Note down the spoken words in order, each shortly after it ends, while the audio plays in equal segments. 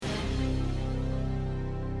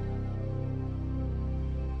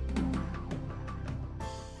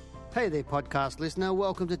Hey there, podcast listener.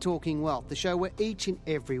 Welcome to Talking Wealth, the show where each and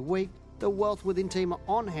every week the Wealth Within team are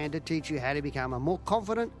on hand to teach you how to become a more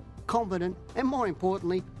confident, competent, and more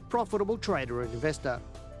importantly, profitable trader and investor.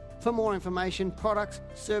 For more information, products,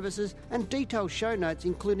 services, and detailed show notes,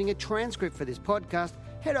 including a transcript for this podcast,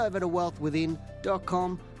 head over to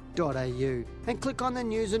wealthwithin.com.au and click on the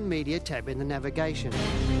News and Media tab in the navigation.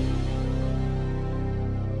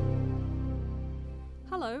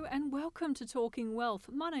 Hello and welcome to Talking Wealth.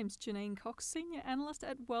 My name's Janine Cox, Senior Analyst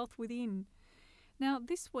at Wealth Within. Now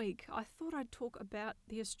this week I thought I'd talk about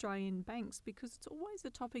the Australian banks because it's always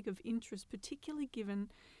a topic of interest, particularly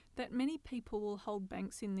given that many people will hold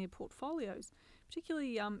banks in their portfolios.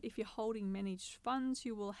 Particularly if you're holding managed funds,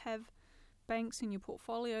 you will have banks in your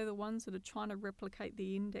portfolio. The ones that are trying to replicate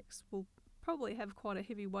the index will probably have quite a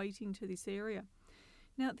heavy weighting to this area.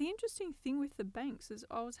 Now, the interesting thing with the banks is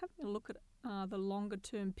I was having a look at the longer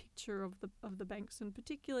term picture of the banks, and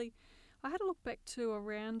particularly I had a look back to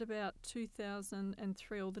around about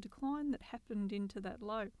 2003, or the decline that happened into that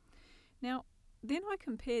low. Now, then I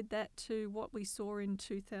compared that to what we saw in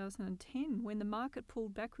 2010 when the market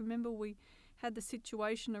pulled back. Remember, we had the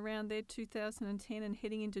situation around there 2010 and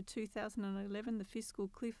heading into 2011, the fiscal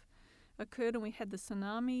cliff occurred and we had the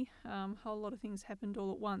tsunami. A whole lot of things happened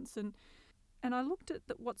all at once. And I looked at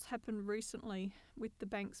what's happened recently with the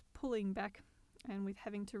banks pulling back and with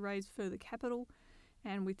having to raise further capital,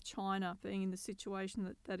 and with China being in the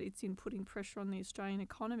situation that it's in, putting pressure on the Australian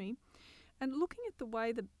economy. And looking at the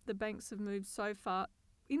way the banks have moved so far,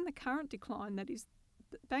 in the current decline, that is,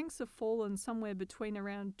 the banks have fallen somewhere between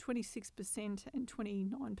around 26% and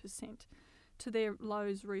 29% to their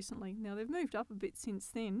lows recently. Now, they've moved up a bit since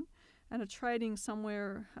then and are trading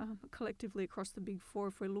somewhere collectively across the big four,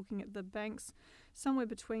 if we're looking at the banks, somewhere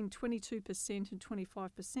between 22% and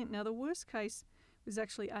 25%. Now, the worst case was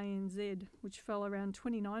actually ANZ, which fell around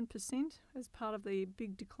 29% as part of the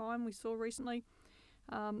big decline we saw recently.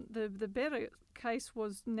 The better case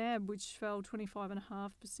was NAB, which fell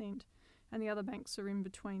 25.5%, and the other banks are in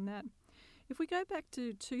between that. If we go back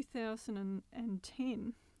to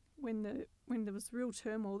 2010, when there was real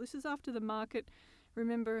turmoil, this is after the market.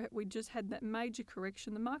 Remember, we just had that major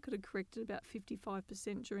correction. The market had corrected about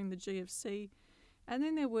 55% during the GFC, and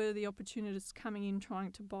then there were the opportunists coming in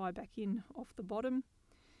trying to buy back in off the bottom.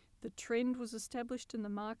 The trend was established and the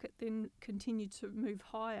market then continued to move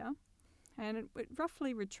higher, and it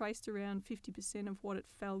roughly retraced around 50% of what it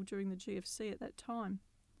fell during the GFC at that time.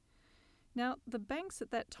 Now, the banks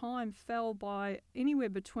at that time fell by anywhere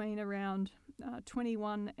between around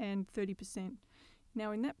 21 and 30%.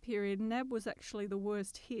 Now, in that period, NAB was actually the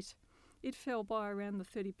worst hit. It fell by around the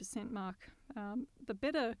 30% mark. The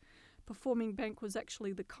better performing bank was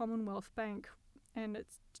actually the Commonwealth Bank, and it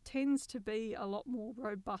tends to be a lot more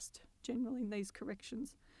robust generally in these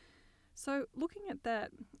corrections. So looking at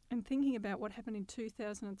that and thinking about what happened in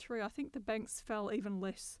 2003, I think the banks fell even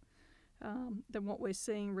less than what we're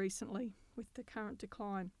seeing recently with the current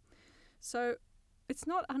decline. So it's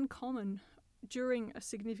not uncommon during a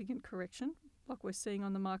significant correction, like we're seeing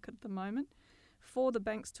on the market at the moment, for the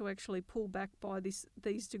banks to actually pull back by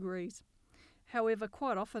these degrees. However,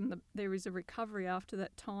 quite often there is a recovery after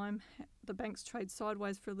that time. The banks trade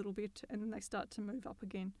sideways for a little bit and then they start to move up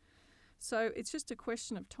again. So it's just a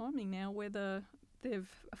question of timing now, whether they've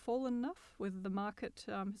fallen enough, whether the market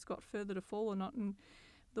has got further to fall or not. And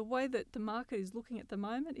the way that the market is looking at the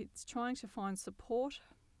moment, it's trying to find support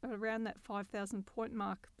around that 5,000 point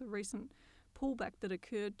mark. The recent pullback that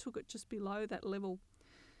occurred took it just below that level.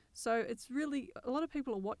 So it's really, a lot of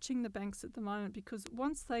people are watching the banks at the moment because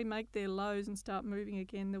once they make their lows and start moving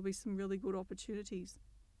again, there'll be some really good opportunities.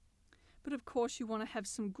 But of course, you want to have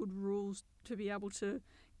some good rules to be able to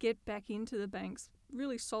get back into the banks,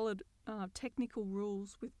 really solid technical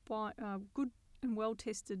rules with good and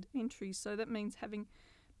well-tested entries. So that means having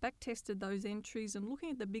back-tested those entries and looking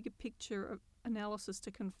at the bigger picture of analysis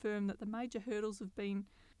to confirm that the major hurdles have been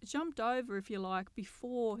jumped over, if you like,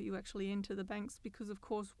 before you actually enter the banks, because of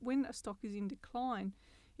course when a stock is in decline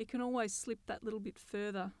it can always slip that little bit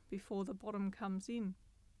further before the bottom comes in.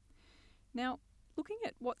 Now, looking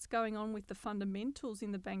at what's going on with the fundamentals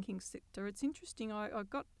in the banking sector, it's interesting. I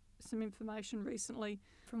got some information recently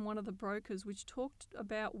from one of the brokers which talked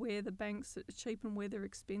about where the banks are cheap and where they're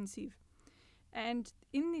expensive. And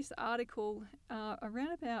in this article,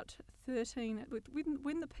 around about 13,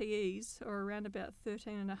 when the PEs are around about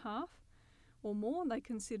 13.5 or more, they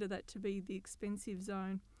consider that to be the expensive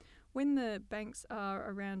zone. When the banks are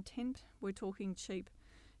around 10, we're talking cheap.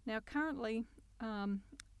 Now currently, and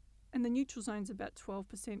the neutral zone's about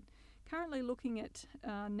 12%. Currently looking at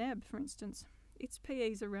NAB, for instance, its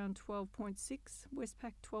PE's around 12.6,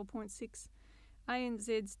 Westpac 12.6,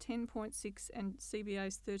 ANZ's 10.6 and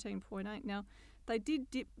CBA's 13.8. Now, they did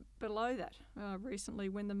dip below that recently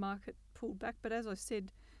when the market pulled back, but as I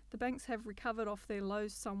said, the banks have recovered off their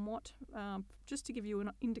lows somewhat. Just to give you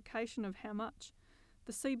an indication of how much,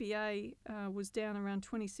 the CBA was down around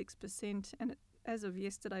 26%, and as of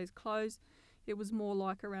yesterday's close, it was more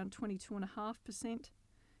like around 22.5%.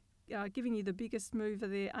 Giving you the biggest mover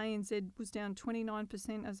there, ANZ was down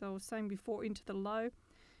 29%, as I was saying before, into the low,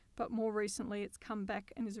 but more recently it's come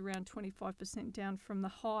back and is around 25% down from the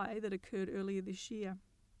high that occurred earlier this year.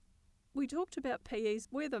 We talked about PEs,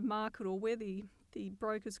 where the market or where the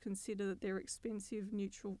brokers consider that they're expensive,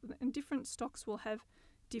 neutral, and different stocks will have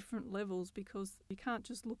different levels because you can't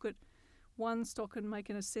just look at one stock and make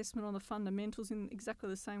an assessment on the fundamentals in exactly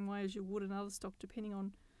the same way as you would another stock, depending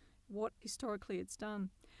on what historically it's done.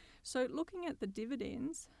 So looking at the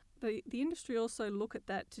dividends, the industry also look at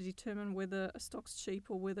that to determine whether a stock's cheap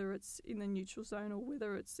or whether it's in the neutral zone or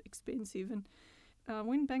whether it's expensive. And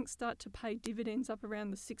when banks start to pay dividends up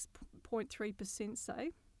around the 6.3%,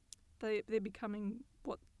 say, they're becoming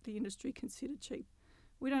what the industry considered cheap.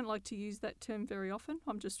 We don't like to use that term very often.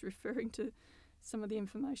 I'm just referring to some of the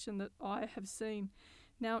information that I have seen.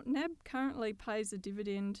 Now, NAB currently pays a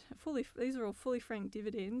dividend, these are all fully franked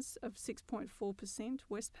dividends, of 6.4%,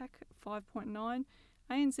 Westpac 5.9%,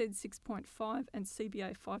 ANZ 6.5% and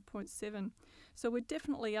CBA 5.7%. So we're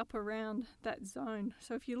definitely up around that zone.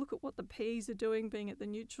 So if you look at what the P's are doing, being at the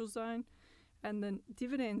neutral zone, and the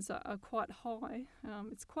dividends are quite high,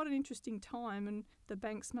 it's quite an interesting time, and the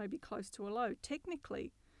banks may be close to a low.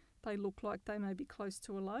 Technically, they look like they may be close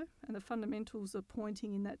to a low, and the fundamentals are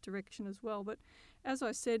pointing in that direction as well. But as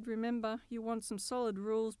I said, remember, you want some solid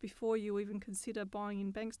rules before you even consider buying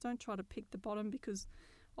in banks. Don't try to pick the bottom, because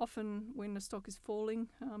often when the stock is falling,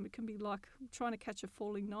 it can be like trying to catch a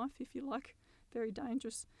falling knife, if you like, very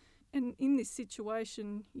dangerous. And in this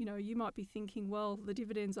situation, you might be thinking, well, the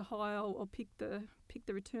dividends are high, I'll pick the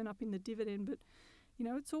return up in the dividend. But,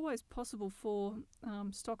 it's always possible for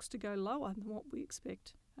stocks to go lower than what we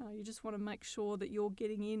expect. You just want to make sure that you're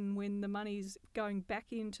getting in when the money's going back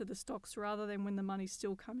into the stocks rather than when the money's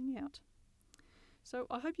still coming out. So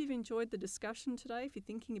I hope you've enjoyed the discussion today. If you're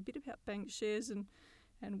thinking a bit about bank shares and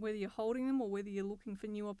whether you're holding them or whether you're looking for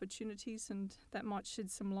new opportunities, and that might shed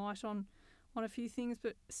some light on a few things,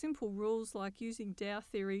 but simple rules like using Dow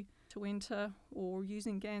theory to enter or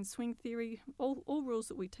using Gann swing theory, all rules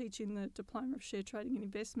that we teach in the Diploma of Share Trading and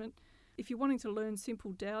Investment. If you're wanting to learn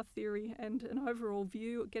simple Dow theory and an overall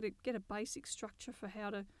view, get a basic structure for how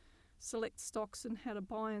to select stocks and how to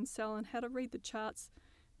buy and sell and how to read the charts,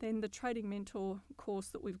 then the Trading Mentor course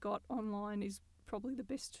that we've got online is probably the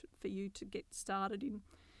best for you to get started in.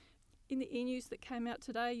 In the e-news that came out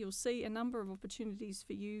today, you'll see a number of opportunities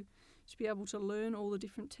for you to be able to learn all the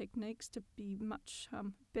different techniques to be much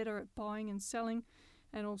better at buying and selling,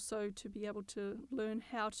 and also to be able to learn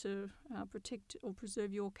how to protect or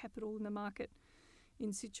preserve your capital in the market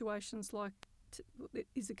in situations like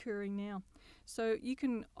is occurring now. So you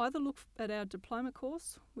can either look at our diploma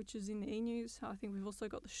course, which is in the e-news. I think we've also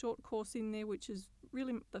got the short course in there, which is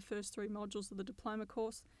really the first 3 modules of the diploma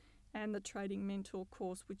course, and the Trading Mentor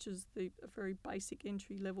course, which is a very basic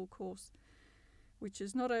entry-level course, which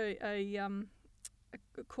is not a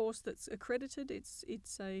course that's accredited. It's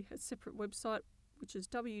a separate website, which is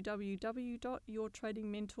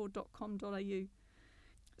www.yourtradingmentor.com.au.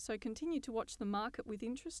 So continue to watch the market with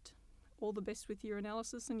interest. All the best with your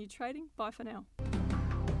analysis and your trading. Bye for now.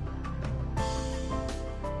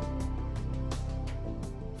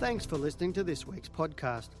 Thanks for listening to this week's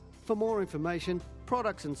podcast. For more information,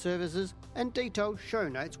 products and services, and detailed show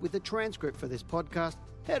notes with a transcript for this podcast,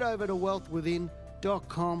 head over to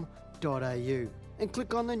wealthwithin.com.au and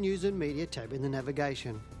click on the News and Media tab in the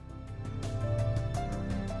navigation.